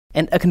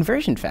And a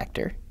conversion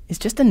factor is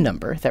just a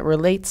number that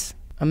relates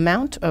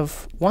amount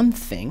of one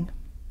thing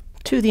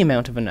to the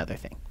amount of another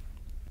thing.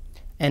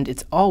 And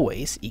it's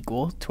always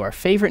equal to our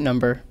favorite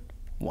number,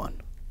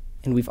 1.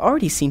 And we've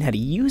already seen how to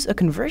use a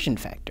conversion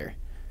factor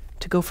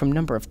to go from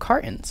number of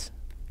cartons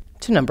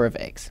to number of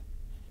eggs.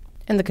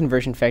 And the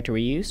conversion factor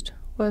we used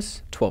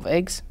was 12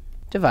 eggs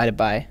divided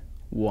by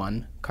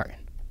 1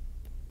 carton.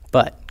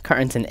 But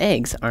cartons and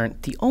eggs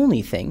aren't the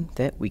only thing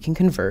that we can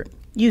convert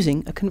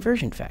using a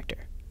conversion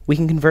factor. We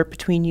can convert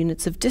between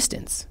units of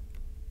distance,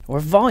 or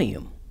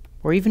volume,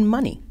 or even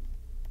money,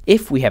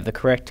 if we have the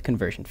correct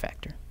conversion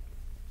factor.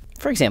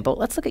 For example,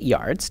 let's look at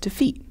yards to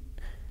feet.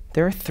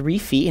 There are 3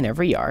 feet in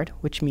every yard,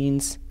 which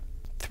means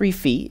 3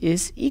 feet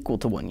is equal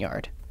to 1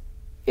 yard,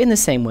 in the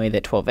same way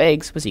that 12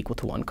 eggs was equal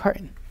to 1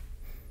 carton.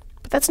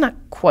 But that's not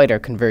quite our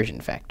conversion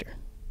factor.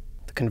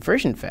 The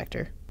conversion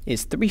factor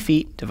is 3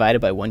 feet divided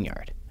by 1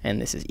 yard, and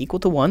this is equal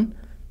to 1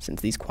 since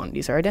these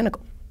quantities are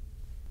identical.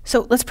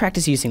 So let's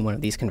practice using one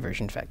of these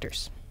conversion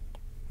factors.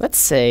 Let's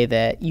say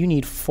that you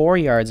need 4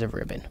 yards of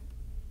ribbon.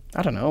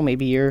 I don't know,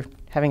 maybe you're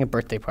having a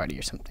birthday party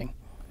or something.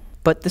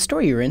 But the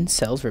store you're in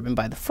sells ribbon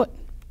by the foot.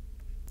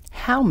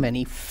 How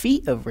many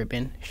feet of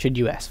ribbon should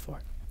you ask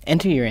for?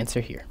 Enter your answer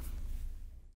here.